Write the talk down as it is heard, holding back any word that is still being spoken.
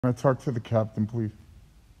Can I talk to the captain, please?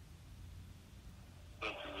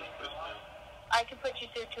 I can put you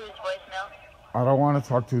through to his voicemail. I don't want to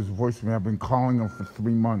talk to his voicemail. I've been calling him for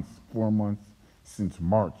 3 months, 4 months, since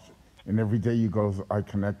March. And every day he goes, I'll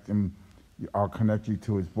connect you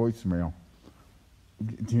to his voicemail.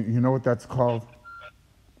 Do you know what that's called?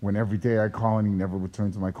 When every day I call and he never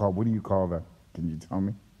returns my call. What do you call that? Can you tell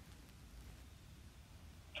me?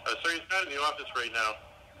 Sir, he's not in the office right now.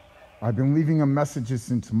 I've been leaving him messages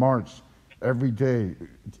since March, every day,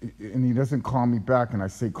 and he doesn't call me back, and I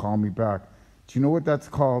say, call me back. Do you know what that's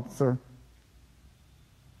called, sir?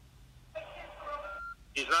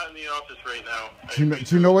 He's not in the office right now. Do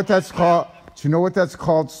you know what that's called? Do you know what that's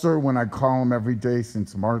called, sir, when I call him every day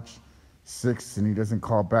since March 6th and he doesn't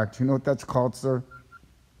call back? Do you know what that's called, sir?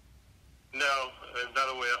 No, I'm not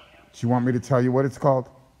aware. Do you want me to tell you what it's called?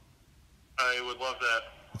 I would love that.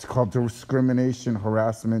 It's called discrimination,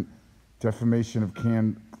 harassment, defamation of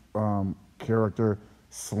character,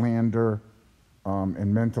 slander,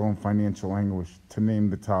 and mental and financial anguish, to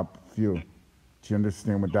name the top few. Do you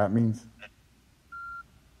understand what that means?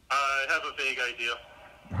 I have a vague idea.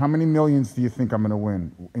 How many millions do you think I'm going to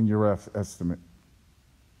win in your estimate?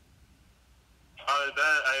 That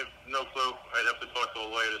I have no clue. I'd have to talk to a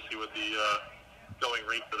lawyer to see what the going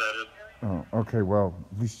rate for that is. Oh, okay. Well,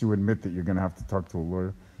 at least you admit that you're going to have to talk to a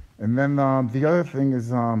lawyer. And then the other thing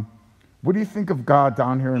is, what do you think of God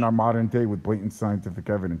down here in our modern day with blatant scientific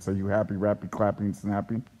evidence? Are you happy, rappy, clappy, and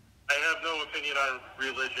snappy? I have no opinion on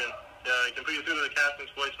religion. I can put you through to the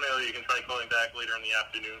captain's voicemail, or you can try calling back later in the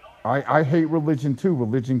afternoon. I hate religion too.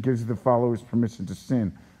 Religion gives the followers permission to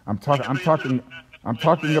sin. I'm talking about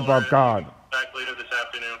God. Back later this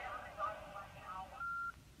afternoon.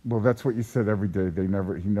 Well, that's what you said every day. He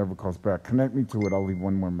never calls back. Connect me to it. I'll leave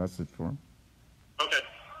one more message for him. Okay.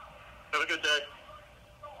 Have a good day.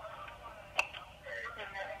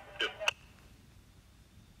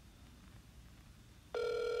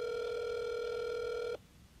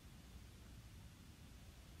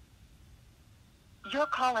 Your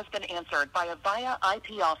call has been answered via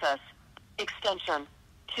IP office. Extension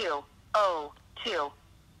 202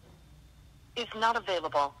 is not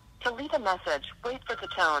available. To leave a message, wait for the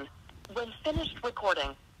tone. When finished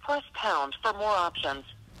recording, press pound for more options.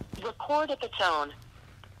 Record at the tone.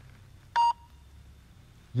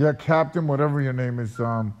 Yeah, Captain, whatever your name is,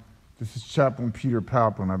 this is Chaplain Peter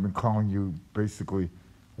Palpin. I've been calling you basically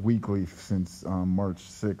weekly since March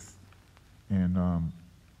 6th, and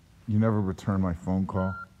you never return my phone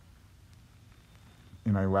call.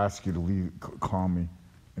 And I ask you to call me,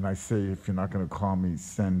 and I say if you're not going to call me,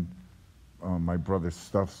 send my brother's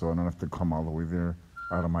stuff so I don't have to come all the way there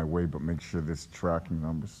out of my way, but make sure there's tracking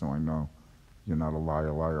numbers so I know you're not a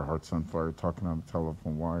liar, hearts on fire, talking on the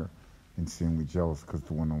telephone wire, insanely jealous because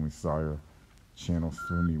the one only sire channels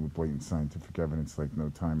through me with blatant scientific evidence like no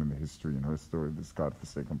time in the history and her story of this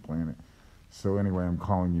godforsaken planet. So anyway, I'm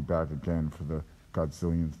calling you back again for the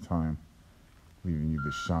godzillionth time, leaving you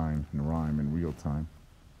to shine and rhyme in real time.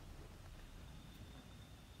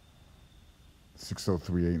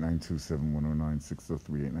 603-892-7109,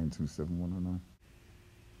 603-892-7109.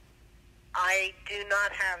 I do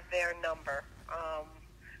not have their number.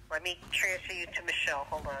 Let me transfer you to Michelle.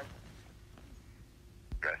 Hold on.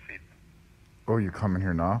 Grassy. Oh, you're coming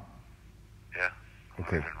here now? Yeah.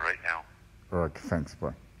 Okay. Right now. All right, thanks,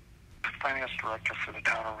 bye. Finance Director for the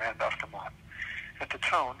town of Randolph, Vermont. At the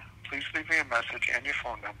tone, please leave me a message and your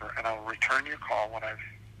phone number, and I will return your call when I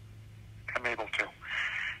am able to.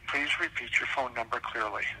 Please repeat your phone number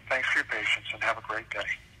clearly. Thanks for your patience, and have a great day.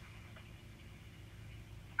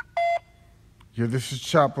 Yeah, this is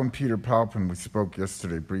Chaplain Peter Palpin. We spoke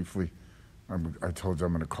yesterday briefly. I told you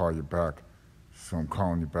I'm going to call you back, so I'm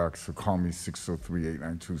calling you back. So call me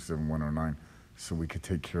 603-892-7109 so we could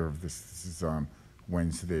take care of this. This is on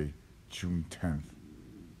Wednesday, June 10th.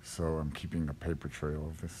 So I'm keeping a paper trail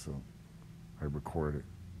of this, so I record it.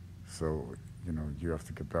 So, you know, you have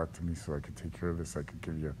to get back to me so I can take care of this. I could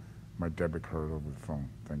give you my debit card over the phone.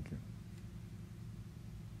 Thank you.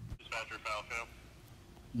 Dispatcher Falco.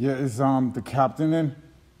 Yeah, is the captain in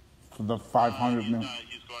for the 500 mil?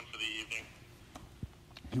 He's gone for the evening.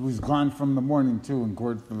 He was gone from the morning too, and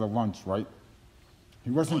going for the lunch, right? He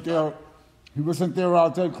wasn't there. He wasn't there all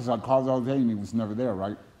day because I called all day and he was never there,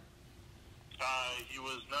 right? He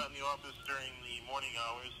was not in the office during the morning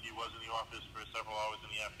hours. He was in the office for several hours in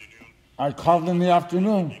the afternoon. I called in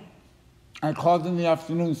the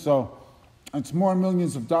afternoon. So it's more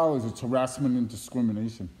millions of dollars. It's harassment and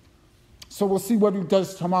discrimination. So we'll see what he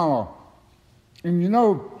does tomorrow. And you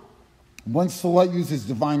know, once the light uses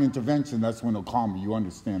divine intervention, that's when he'll call me. You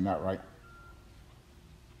understand that, right?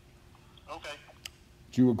 Okay.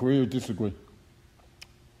 Do you agree or disagree?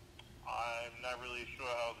 I'm not really sure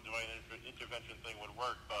how the divine intervention thing would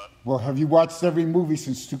work, but... Well, have you watched every movie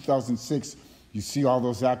since 2006? You see all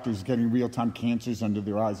those actors getting real-time cancers under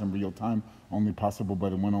their eyes in real time, only possible by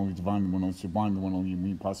the one only divine, the one only sublime, the one only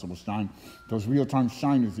impossible shine. Those real-time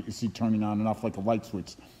shiners that you see turning on and off like a light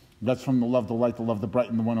switch. That's from the love, the light, the love, the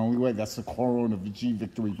bright, and the one only way. That's the corona of the G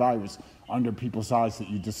victory virus under people's eyes that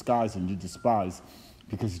you disguise and you despise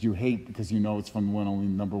because you hate, because you know it's from the one only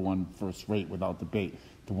number one first rate without debate.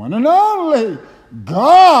 The one and only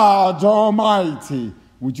God Almighty.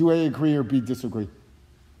 Would you A, agree or B, disagree?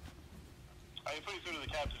 I can put you through to the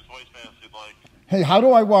captain's voicemail if you'd like. Hey, how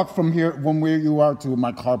do I walk from here, from where you are, to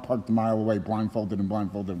my car parked a mile away, blindfolded and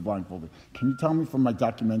blindfolded and blindfolded? Can you tell me from my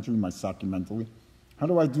documentary, my documentary? How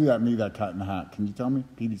do I do that, me, that cat in the hat? Can you tell me,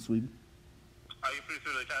 Petey Sweetie? I can put you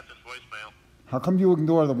through to the captain's voicemail. How come you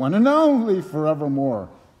ignore the one and only forevermore?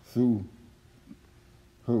 Through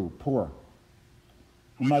who? Poor.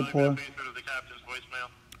 Am I poor? Put you through to the captain's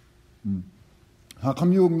voicemail. How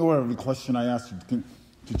come you ignore every question I asked you?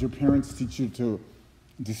 Did your parents teach you to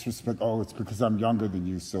disrespect? Oh, it's because I'm younger than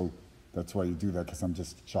you, so that's why you do that, because I'm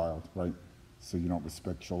just a child, right? So you don't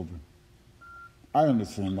respect children. I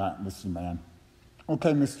understand that, Mr. Man.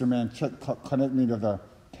 Okay, Mr. Man, connect me to the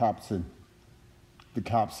captain. The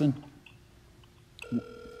captain?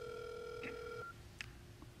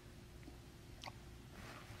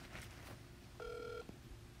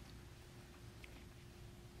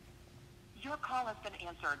 Your call has been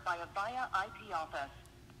answered by a via IP office.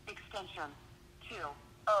 Extension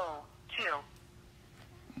 202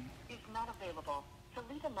 is not available. To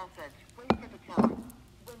leave a message, wait for the tone.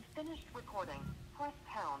 When finished recording, press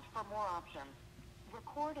pound for more options.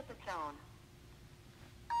 Record at the tone.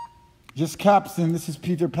 Just captain, this is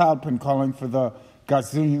Peter Palpin calling for the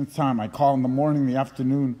gazillionth time. I call in the morning, the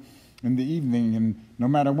afternoon, and the evening, and no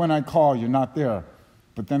matter when I call, you're not there.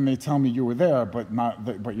 But then they tell me you were there, but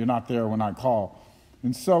you're not there when I call.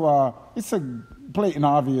 And so it's a blatant,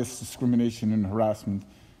 obvious discrimination and harassment.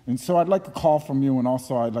 And so I'd like a call from you, and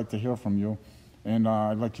also I'd like to hear from you. And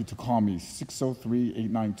I'd like you to call me,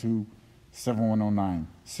 603-892-7109.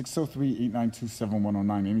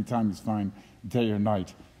 603-892-7109. Anytime is fine, day or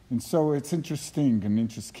night. And so it's interesting and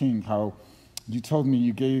interesting how you told me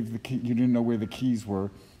you gave the key, you didn't know where the keys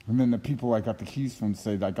were. And then the people I got the keys from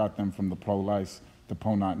said I got them from the poLICE, the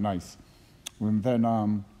Po Not Nice. And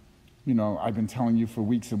then, you know, I've been telling you for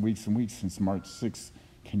weeks and weeks and weeks since March 6th,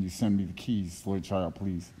 can you send me the keys, Lord Child,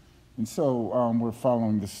 please? And so we're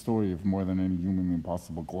following the story of more than any humanly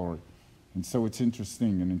impossible glory. And so it's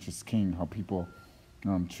interesting and interesting how people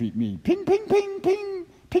treat me. Ping, ping, ping, ping,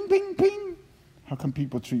 ping, ping, ping. How come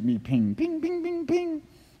people treat me ping, ping, ping, ping, ping?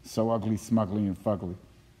 So ugly, smugly, and fugly.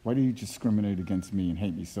 Why do you discriminate against me and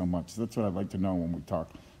hate me so much? That's what I'd like to know when we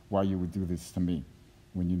talk, why you would do this to me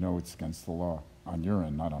when you know it's against the law. On your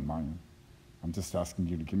end, not on my end. I'm just asking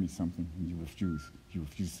you to give me something, and you refuse. You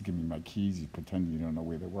refuse to give me my keys. You pretend you don't know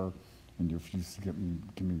where they were, and you refuse to give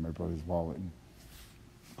me my brother's wallet and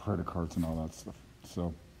credit cards and all that stuff.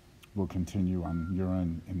 So we'll continue on your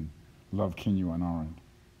end and love King you on our end.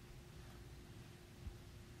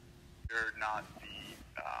 You're not the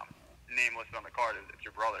name listed on the card. It's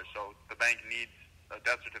your brother. So the bank needs a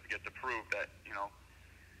death certificate to prove that, you know,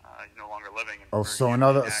 he's no longer living. Oh, so in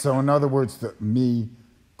other words, me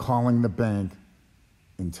calling the bank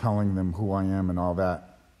and telling them who I am and all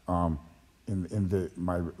that,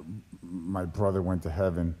 my brother went to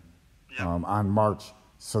heaven on March.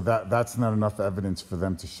 So that's not enough evidence for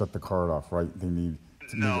them to shut the card off, right? They need.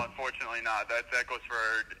 No, unfortunately not. That goes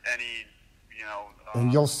for any, you know.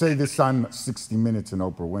 And you'll say this on 60 Minutes and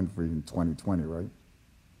Oprah Winfrey in 2020, right?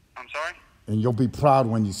 I'm sorry? And you'll be proud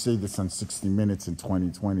when you say this on 60 Minutes in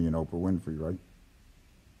 2020 and Oprah Winfrey, right?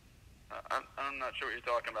 I'm not sure what you're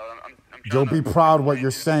talking about. I'm You'll be proud what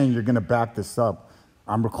you're saying. You're going to back this up.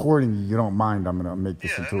 I'm recording you. You don't mind. I'm going to make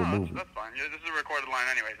this into a movie. That's fine. Yeah, this is a recorded line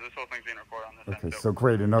anyway, so this whole thing's being recorded on this end. Okay, so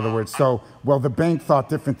great. In other words, well, the bank thought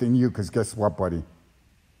different than you, because guess what, buddy?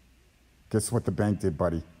 Guess what the bank did,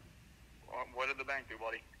 buddy? What did the bank do,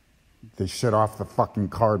 buddy? They shut off the fucking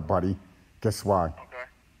card, buddy. Guess why? Okay.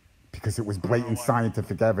 Because it was blatant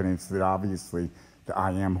scientific evidence that obviously that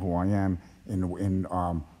I am who I am,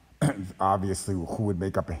 and obviously who would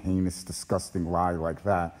make up a heinous, disgusting lie like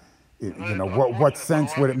that? You know, what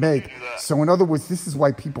sense would it make? So in other words, this is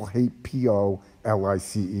why people hate POLICE.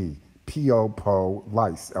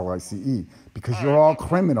 POLICE, LICE, because you're all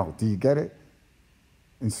criminal. Do you get it?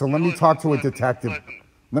 And so let me talk to a detective.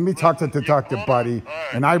 Let me talk to a detective, buddy.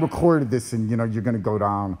 And I recorded this, and, you know, you're going to go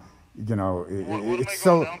down. You know, it's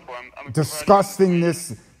so disgusting,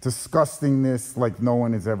 this disgustingness like no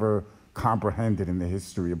one has ever comprehended in the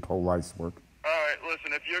history of poLICE work. All right,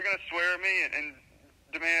 listen, if you're going to swear at me and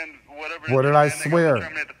demand whatever... What did I swear?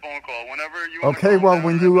 Terminate the phone call. Whenever you okay, well,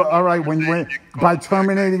 when you... All right, when you went... By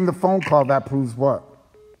terminating the phone call, that proves what?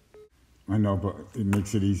 I know, but it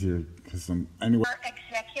makes it easier because anyway...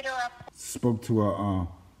 Executor spoke to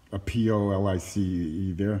a POLICE.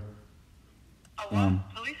 You there? A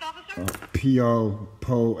what? Police officer?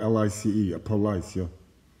 POLICE, a poLICE, yeah.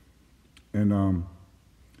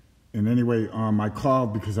 And anyway, I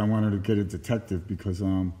called because I wanted to get a detective because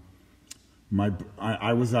I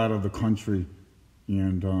was out of the country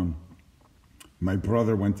and my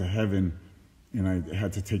brother went to heaven and I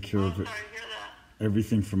had to take care of it,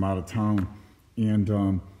 everything from out of town.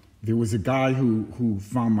 And there was a guy who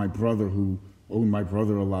found my brother, who owed my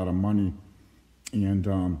brother a lot of money.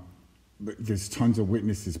 And there's tons of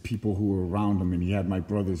witnesses, people who were around him, and he had my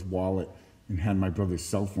brother's wallet and had my brother's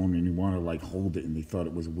cell phone, and he wanted to like hold it, and they thought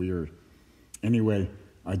it was weird. Anyway,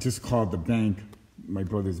 I just called the bank, my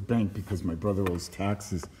brother's bank, because my brother owes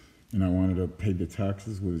taxes, and I wanted to pay the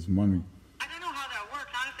taxes with his money. I don't know how that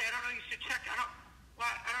works. Honestly, I don't know. You should check. I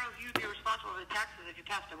don't know if you'd be responsible for the taxes if you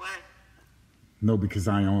passed away. No, because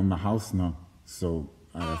I own the house now, so...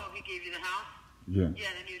 he gave you the house? Yeah.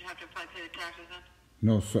 Yeah, then you'd have to probably pay the taxes then?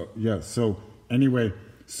 No, so anyway,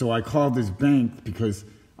 so I called this bank because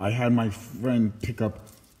I had my friend pick up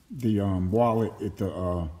the wallet at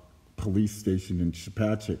the police station in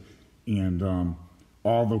Chepachet, and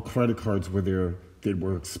all the credit cards were there that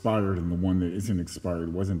were expired, and the one that isn't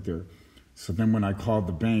expired wasn't there. So then when I called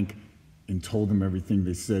the bank and told them everything,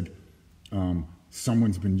 they said,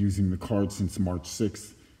 someone's been using the card since March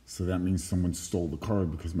 6th, so that means someone stole the card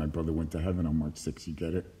because my brother went to heaven on March 6th, you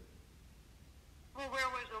get it? Well, where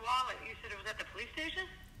was the wallet? You said it was at the police station?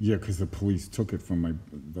 Yeah, because the police took it from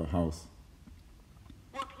the house.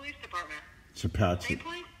 What police department? Chepachet. State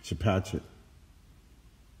police? Chepachet.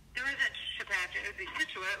 There isn't Chepachet. It would be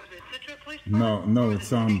Situate. Was it Situate Police Department? No,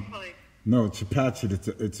 it's no,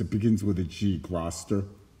 Chepachet. It begins with a G. Gloucester.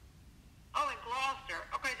 Oh, in Gloucester.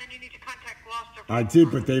 Okay, then you need to contact Gloucester. I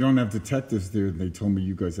did, but they don't have detectives there. They told me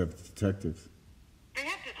you guys have detectives. They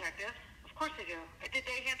have detectives. Of course they do. Did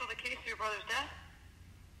they handle the case of your brother's death?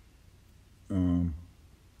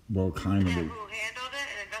 Well, kind of. Who handled it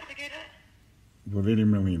and investigated it? Well, they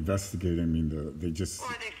didn't really investigate. I mean, they just... Or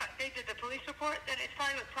they did the police report? Then it's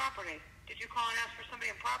probably with property. Did you call and ask for somebody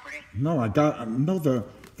in property? No, I got... No,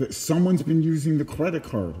 someone's been using the credit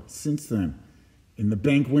card since then. And the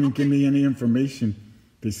bank wouldn't give me any information.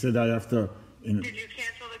 They said I have to... Did you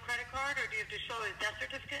cancel the credit card, or do you have to show his death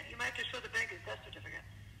certificate? You might have to show the bank his death certificate.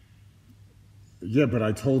 Yeah, but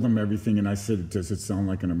I told them everything, and I said, does it sound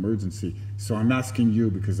like an emergency? So I'm asking you,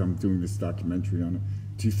 because I'm doing this documentary on it,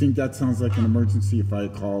 do you think that sounds like an emergency? If I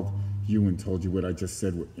had called you and told you what I just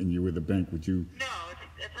said, and you were the bank, would you... No,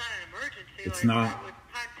 it's not an emergency. It's like, not... I would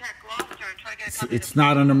contact Gloucester and try to get a copy It's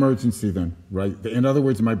not an emergency then, right? In other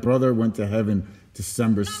words, my brother went to heaven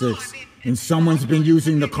December 6th, and someone's been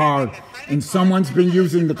using the card, and someone's been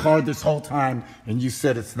using the card this whole time, and you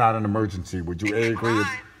said it's not an emergency. Would you agree with...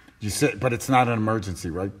 You said, but it's not an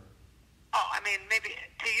emergency, right? Oh, I mean, maybe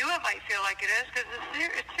to you it might feel like it is because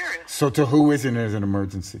it's serious. So to who isn't it an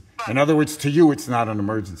emergency? In other words, to you it's not an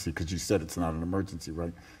emergency because you said it's not an emergency,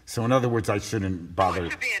 right? So in other words, I shouldn't bother. Well,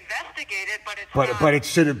 it should be investigated, but it's not. But it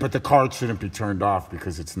shouldn't. But the card shouldn't be turned off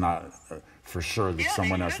because it's not for sure that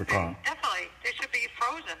someone has the card. Definitely, they should be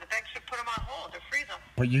frozen. The bank should put them on hold or freeze them.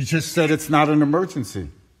 But you just said it's not an emergency.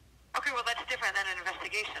 Okay, well that's different than an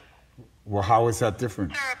investigation. Well, how is that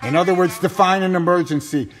different? In other words, define an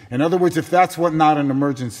emergency. In other words, if that's what not an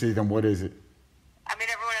emergency, then what is it? I mean,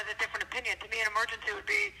 everyone has a different opinion. To me, an emergency would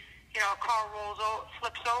be, a car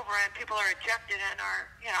flips over and people are ejected and are,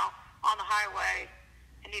 on the highway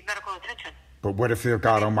and need medical attention. But what if they're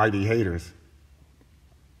God Almighty haters?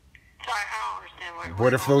 Sorry, I don't understand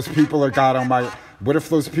what if those people are God Almighty? What if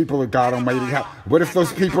those people are God Almighty? What if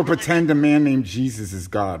those people pretend a man named Jesus is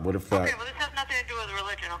God? What if that? Okay, well, this has nothing to do with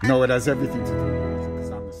religion, okay? No, it has everything to do with religion because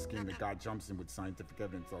I'm the skin that God jumps in with scientific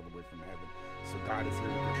evidence all the way from heaven. So God is here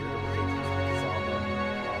to get rid of religion because all the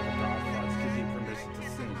God thoughts give you permission to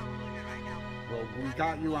sin. Well,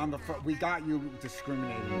 we got you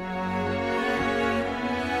discriminating.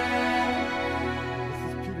 This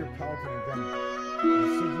is Peter Palpin again. You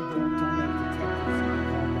said you don't have to tell us.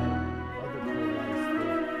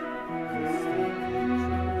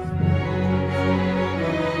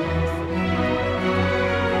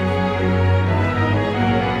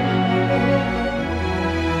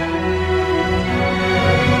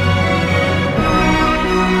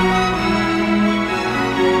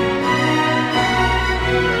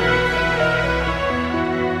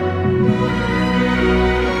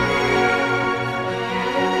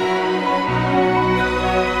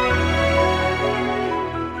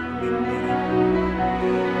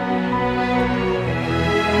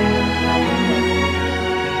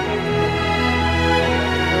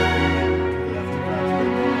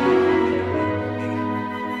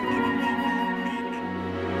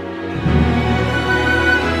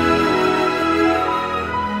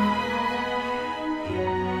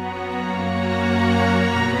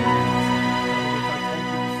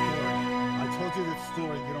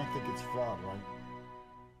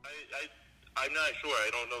 I'm not sure. I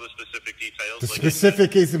don't know the specific details. The Like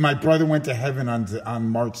specific is that my brother went to heaven on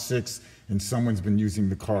March 6th, and someone's been using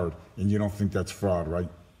the card, and you don't think that's fraud, right?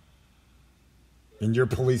 In your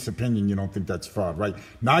police opinion, you don't think that's fraud, right?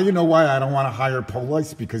 Now you know why I don't want to hire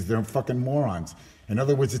poLICE, because they're fucking morons. In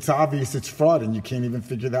other words, it's obvious it's fraud, and you can't even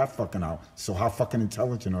figure that fucking out. So how fucking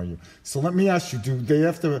intelligent are you? So let me ask you, do they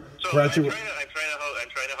have to graduate? I'm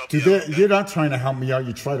trying to help you out. You're not trying to help me out.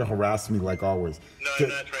 You try to harass me like always. No, I'm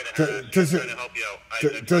not trying to harass you. I'm trying to help you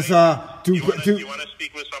out. Do you want to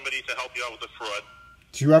speak with somebody to help you out with the fraud?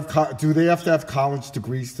 Do they have to have college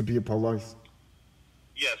degrees to be a poLICE?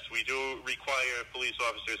 Yes, we do require police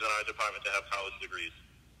officers in our department to have college degrees.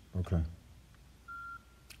 Okay.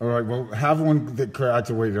 All right, well, have one that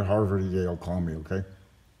graduated Harvard or Yale call me, okay?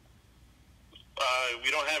 We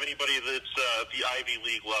don't have anybody that's the Ivy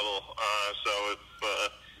League level, so if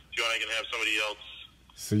you want, I can have somebody else.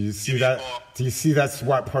 So you see that? Do you see that's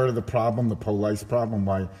what part of the problem, the poLICE problem?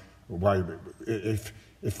 Why if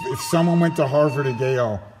someone went to Harvard or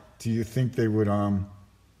Yale, do you think they would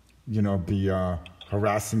be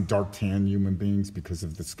harassing dark tan human beings because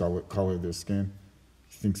of the color of their skin?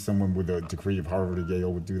 You think someone with a degree of Harvard or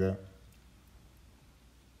Yale would do that?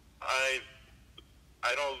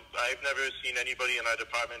 I've never seen anybody in our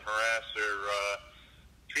department harass or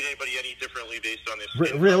treat anybody any differently based on their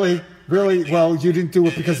skin Really? Really? Well, you didn't do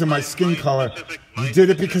it because of my skin color. You did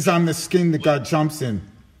it because I'm the skin that God jumps in.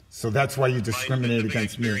 So that's why you discriminate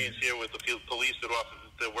against me. My experience here with the police that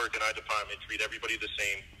work in our department treat everybody the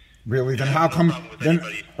same. Really? Then how come?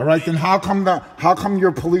 All right. Then how come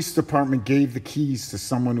your police department gave the keys to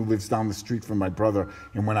someone who lives down the street from my brother?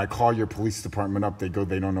 And when I call your police department up, they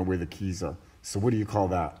don't know where the keys are. So what do you call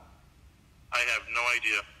that? I have no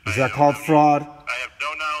idea. Is that called fraud? I have no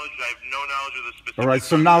knowledge. I have no knowledge of the specific. All right.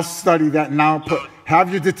 So now study that. Now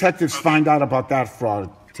have your detectives find out about that fraud.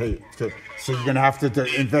 So you're gonna have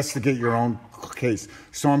to investigate your own case.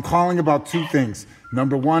 So I'm calling about two things.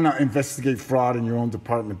 Number one, investigate fraud in your own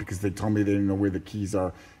department because they told me they didn't know where the keys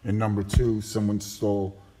are. And number two, someone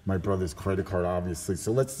stole my brother's credit card, obviously.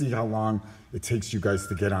 So let's see how long it takes you guys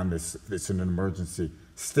to get on this. It's an emergency.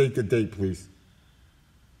 State the date, please.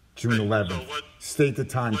 June 11th. State the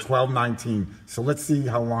time, 12:19. So let's see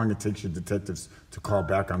how long it takes your detectives to call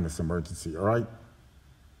back on this emergency, all right?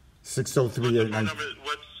 603-892.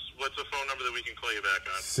 What's the phone number that we can call you back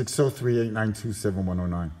on?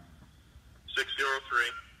 603-892-7109.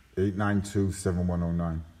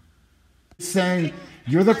 603-892-7109. Saying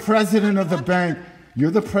you're the president of the bank.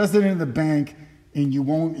 You're the president of the bank, and you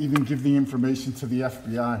won't even give the information to the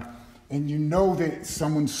FBI. And you know that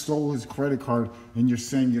someone stole his credit card, and you're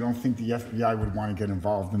saying you don't think the FBI would want to get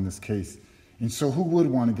involved in this case. And so who would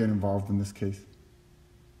want to get involved in this case?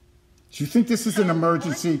 Do you think this is an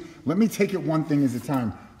emergency? Let me take it one thing at a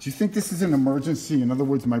time. Do you think this is an emergency? In other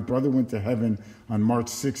words, my brother went to heaven on March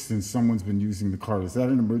 6th and someone's been using the card. Is that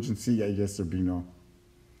an emergency? A yes or B no?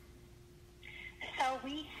 So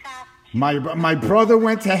we have to... My brother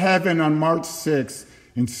went to heaven on March 6th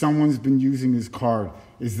and someone's been using his card.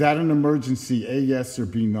 Is that an emergency? A yes or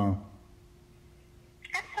B no?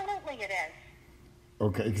 Absolutely it is.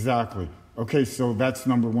 Okay, exactly. Okay, so that's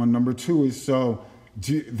number one. Number two is, so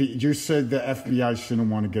you said the FBI shouldn't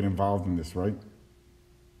want to get involved in this, right?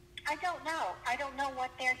 I don't know. I don't know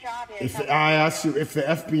what their job is. If I ask you, if the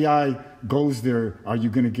FBI goes there, are you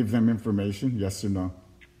going to give them information? Yes or no?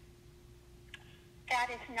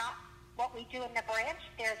 That is not what we do in the branch.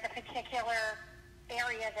 There's a particular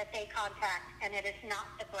area that they contact, and it is not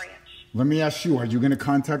the branch. Let me ask you, are you going to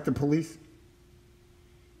contact the police?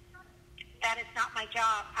 That is not my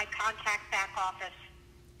job. I contact back office.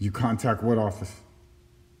 You contact what office?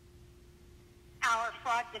 Our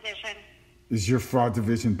fraud division. Is your fraud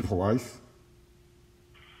division poLICE?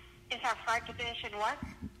 Is our fraud division what?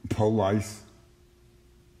 poLICE.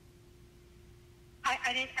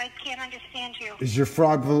 I can't understand you. Is your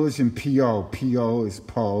fraud division PO? PO is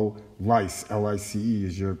poLICE. LICE.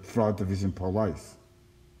 Is your fraud division poLICE?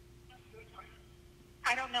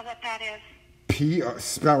 I don't know what that is.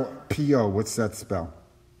 Spell PO. What's that spell?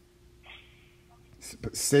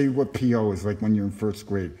 Say what PO is, like when you're in first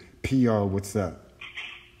grade. PO, what's that?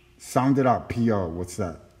 Sound it out. PO, what's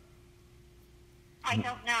that? I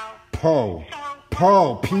don't know. PO.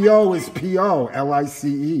 PO is PO.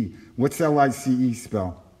 LICE. What's LICE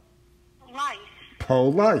spell? Lice.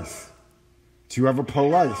 poLICE. Do you have a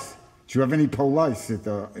poLICE? Do you have any poLICE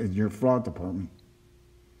in your fraud department?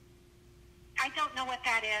 I don't know what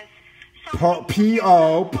that is.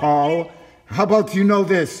 PO. How about, do you know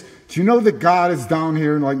this? Do you know that God is down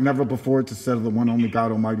here like never before to settle the one only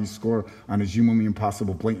God Almighty score on his humanly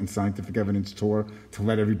impossible blatant scientific evidence tour to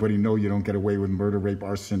let everybody know you don't get away with murder, rape,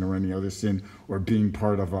 arson, or any other sin, or being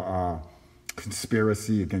part of a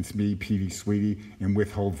conspiracy against me, Petey Sweetie, and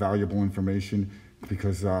withhold valuable information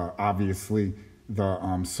because obviously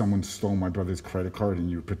someone stole my brother's credit card and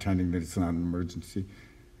you're pretending that it's not an emergency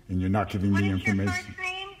and you're not giving me information. What is your first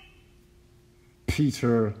name?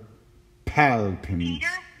 Peter Palpin. Peter?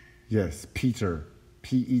 Yes, Peter.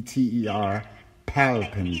 P-E-T-E-R.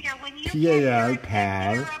 Palpin. Peter, when you P-A-L,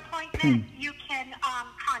 get your appointment, you can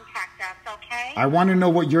contact us, okay? I want to know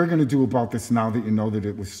what you're going to do about this now that you know that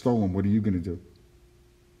it was stolen. What are you going to do?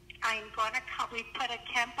 I'm going to we put a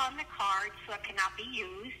temp on the card so it cannot be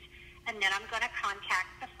used, and then I'm going to contact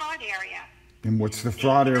the fraud area. And what's the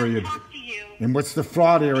fraud area? Talk to you. And what's the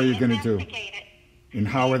fraud area going to do? Investigate it. And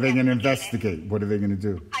how are they going to investigate? What are they going to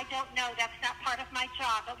do? I don't know. That's not part of my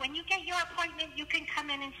job. But when you get your appointment, you can come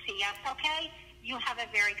in and see us, okay? You have a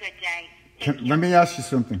very good day. Let me ask you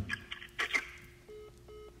something.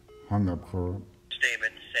 Hung up, corrup.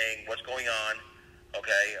 Statement saying what's going on,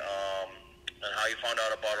 okay, and how you found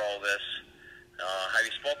out about all this. Have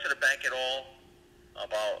you spoke to the bank at all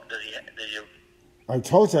about, did you? I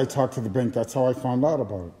told you I talked to the bank. That's how I found out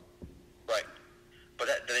about it. Right. But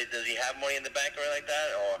does he have money in the bank or anything like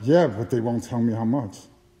that? Or? Yeah, but they won't tell me how much.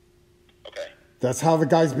 Okay. That's how the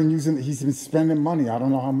guy's been using. He's been spending money. I don't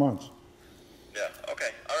know how much. Yeah. Okay.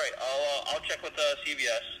 All right. I'll check with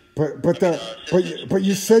CVS. But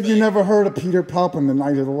you said you never heard of Peter Palpin the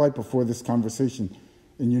night of the light before this conversation,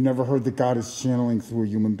 and you never heard that God is channeling through a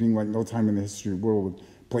human being like no time in the history of the world with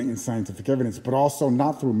blatant scientific evidence, but also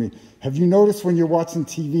not through me. Have you noticed when you're watching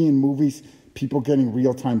TV and movies, people getting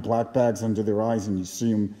real-time black bags under their eyes, and you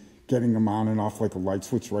see them getting them on and off like a light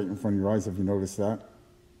switch right in front of your eyes? Have you noticed that?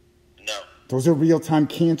 No. Those are real-time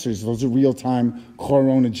cancers. Those are real-time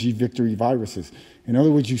corona G victory viruses. In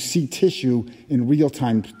other words, you see tissue in real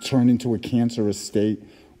time turn into a cancerous state,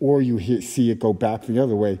 or you see it go back the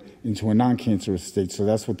other way into a non-cancerous state. So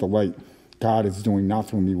that's what the light God is doing, not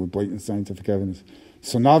through me, with blatant scientific evidence.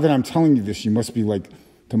 So now that I'm telling you this, you must be like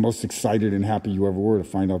the most excited and happy you ever were to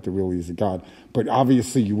find out there really is a God. But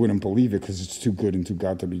obviously you wouldn't believe it because it's too good and too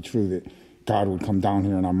God to be true that God would come down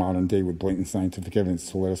here in our modern day with blatant scientific evidence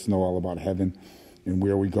to let us know all about heaven and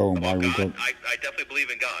where we go and why we go. I definitely believe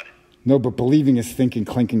in God. No, but believing is thinking,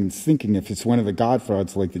 clinking, and thinking. If it's one of the God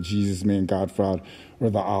frauds, like the Jesus man God fraud, or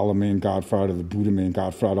the Allah man God fraud, or the Buddha man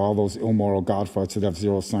God fraud, all those immoral God frauds that have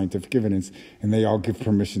zero scientific evidence, and they all give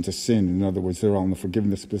permission to sin. In other words, they're all in the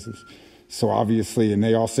forgiveness business. So obviously, and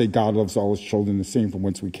they all say God loves all his children the same from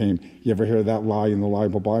whence we came. You ever hear that lie in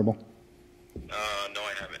the Bible? No,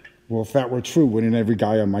 I haven't. Well, if that were true, wouldn't every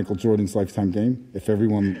guy on Michael Jordan's Lifetime game? If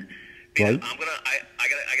everyone, right? I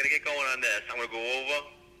gotta get going on this. I'm gonna go over.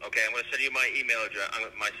 Okay, I'm gonna send you my email address.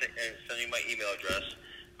 Send you my email address.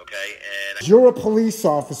 Okay, and you're a police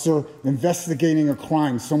officer investigating a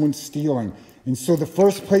crime, someone stealing, and so the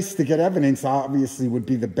first place to get evidence obviously would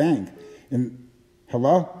be the bank. And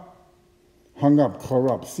hello, hung up,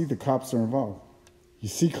 corrupt. See, the cops are involved. You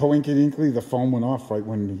see, coincidentally, the phone went off right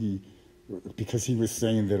when because he was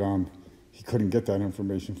saying that he couldn't get that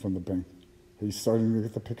information from the bank. Are you starting to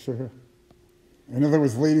get the picture here? In other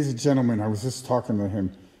words, ladies and gentlemen, I was just talking to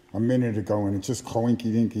him a minute ago, and it's just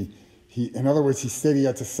coinky-dinky. In other words, he said he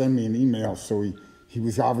had to send me an email, so he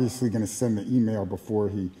was obviously going to send the email before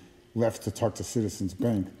he left to talk to Citizens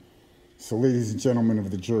Bank. So, ladies and gentlemen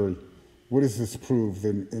of the jury, what does this prove?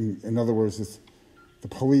 In other words, it's the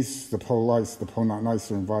police, the poLICE, the not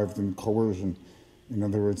nice are involved in coercion. In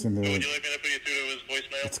other words, in the... Would you like me to put you through to his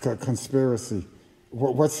voicemail? It's got conspiracy.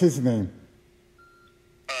 What's his name?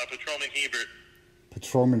 Patrolman Hebert.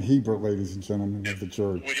 Patrolman Hebert, ladies and gentlemen of the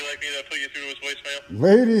jury. Would you like me to put you through his voicemail?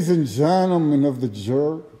 Ladies and gentlemen of the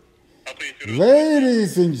jury. I'll put you through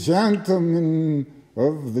Ladies and gentlemen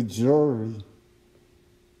of the jury.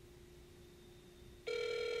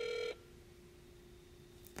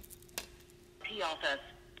 P office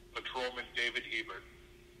Patrolman David Hebert.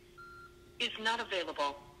 is not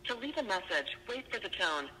available. To leave a message, wait for the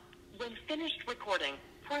tone. When finished recording,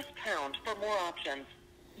 press pound for more options.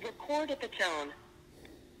 Record at the tone.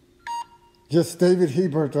 Yes, David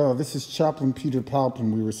Hebert, this is Chaplain Peter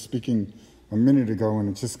Palpin. We were speaking a minute ago, and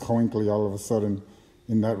it just coincidentally all of a sudden,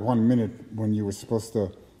 in that 1 minute when you were supposed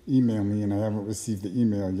to email me, and I haven't received the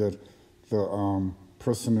email yet, the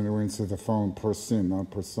person who answered the phone, not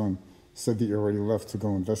person, said that you already left to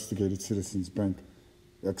go investigate at Citizens Bank.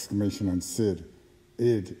 Exclamation on Sid.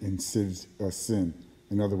 Id in Sid, sin.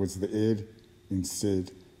 In other words, the id in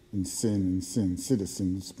Sid, in sin,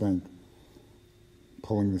 Citizens Bank.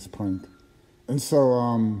 pulling this prank. And so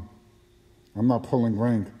I'm not pulling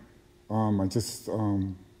rank. I just,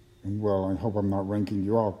 and well, I hope I'm not ranking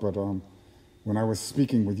you out, but when I was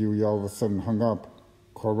speaking with you, you all of a sudden hung up,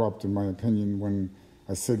 corrupt in my opinion, when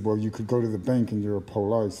I said, well, you could go to the bank and you're a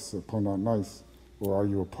poLICE, a po-not-nice, or are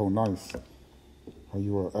you a po-nice? Are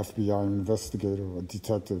you an FBI investigator, a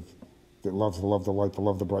detective that loves the love, the light, the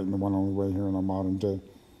love, the bright, and the one only way here in our modern day?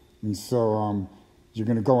 And so you're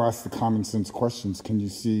going to go ask the common sense questions. Can you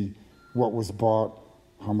see what was bought,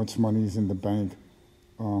 how much money is in the bank,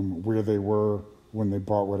 where they were when they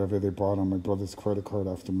bought whatever they bought on my brother's credit card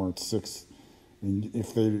after March 6th? And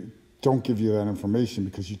if they don't give you that information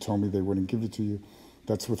because you told me they wouldn't give it to you,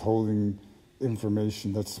 that's withholding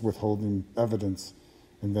information, that's withholding evidence.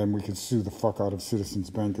 And then we could sue the fuck out of Citizens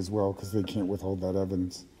Bank as well because they can't withhold that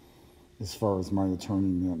evidence as far as my attorney,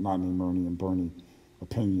 not named Ernie and Bernie,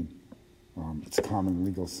 opinion. It's common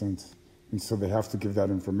legal sense. And so they have to give that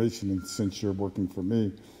information. And since you're working for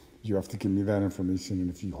me, you have to give me that information. And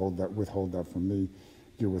if you withhold that from me,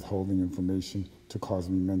 you're withholding information to cause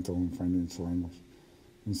me mental and financial anguish.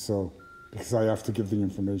 And so, because I have to give the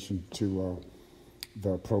information to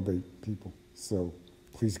the probate people. So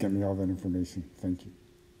please get me all that information. Thank you.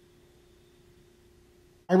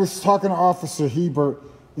 I was talking to Officer Hebert,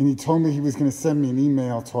 and he told me he was going to send me an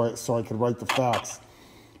email so I could write the fax.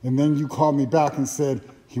 And then you called me back and said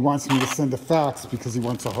he wants me to send a fax because he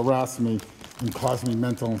wants to harass me and cause me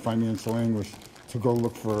mental and financial anguish to go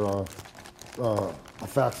look for a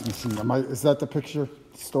fax machine. Is that the picture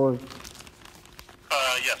story?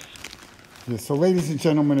 Yes. Yeah, so ladies and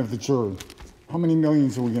gentlemen of the jury, how many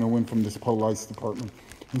millions are we going to win from this poLICE department?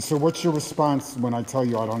 And so what's your response when I tell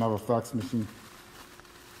you I don't have a fax machine?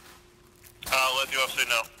 I'll let the officer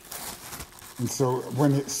know. And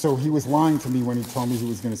so he was lying to me when he told me he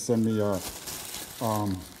was going to send me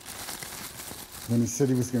when he said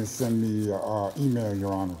he was going to send me email,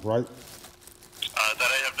 Your Honor, right? That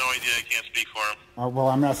I have no idea. I can't speak for him. Well,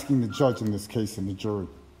 I'm asking the judge in this case and the jury.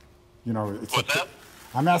 You know, What's that?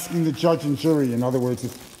 I'm asking the judge and jury. In other words,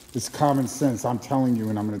 it's common sense. I'm telling you,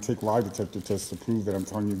 and I'm going to take lie detector tests to prove that I'm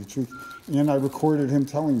telling you the truth. And I recorded him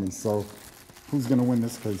telling me. So, who's going to win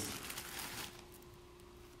this case?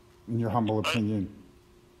 In your humble opinion.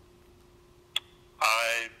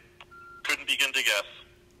 I couldn't begin to guess.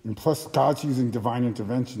 And plus, God's using divine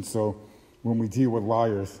intervention. So, when we deal with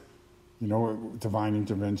liars, you know what divine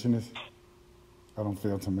intervention is? I don't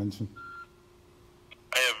fail to mention.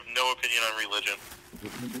 I have no opinion on religion.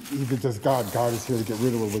 Either does God. God is here to get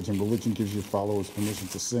rid of religion. Religion gives your followers permission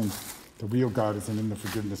to sin. The real God isn't in the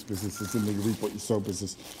forgiveness business. It's in the you reap what you sow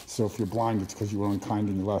business. So if you're blind, it's because you were unkind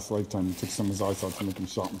in your last lifetime. You took someone's eyes out to make him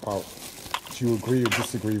shout and pout. Do you agree or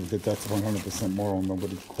disagree with it? That's 100% moral.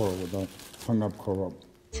 Nobody can quarrel with that. Hung up, corrupt.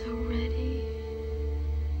 So ready.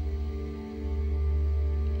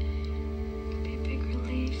 It'd be a big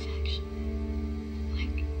relief, actually.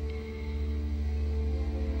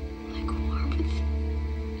 Like war with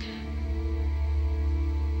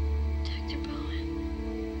Dr. Bowen.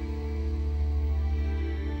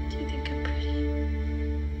 Do you think I'm pretty?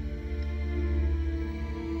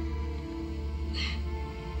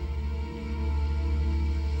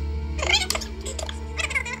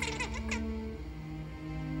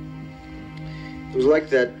 It was like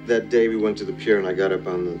that day we went to the pier and I got up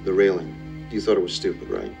on the railing. You thought it was stupid,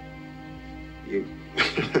 right? You,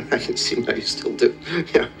 I can see now you still do.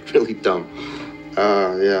 Yeah, really dumb.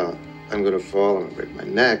 Yeah, I'm gonna fall, I'm gonna break my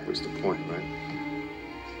neck. What's the point, right?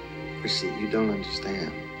 You see, you don't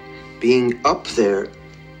understand. Being up there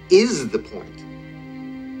is the point.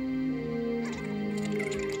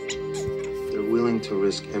 They're willing to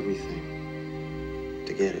risk everything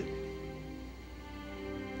to get it.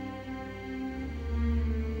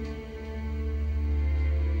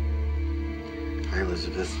 Hi,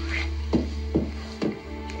 Elizabeth.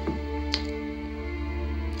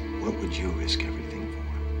 What would you risk everything for?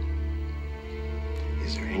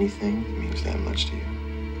 Is there anything that means that much to you?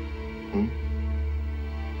 Hmm?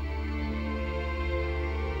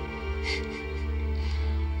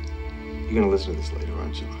 You're gonna listen to this later,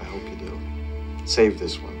 aren't you? I hope you do. Save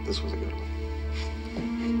this one. This was a good one.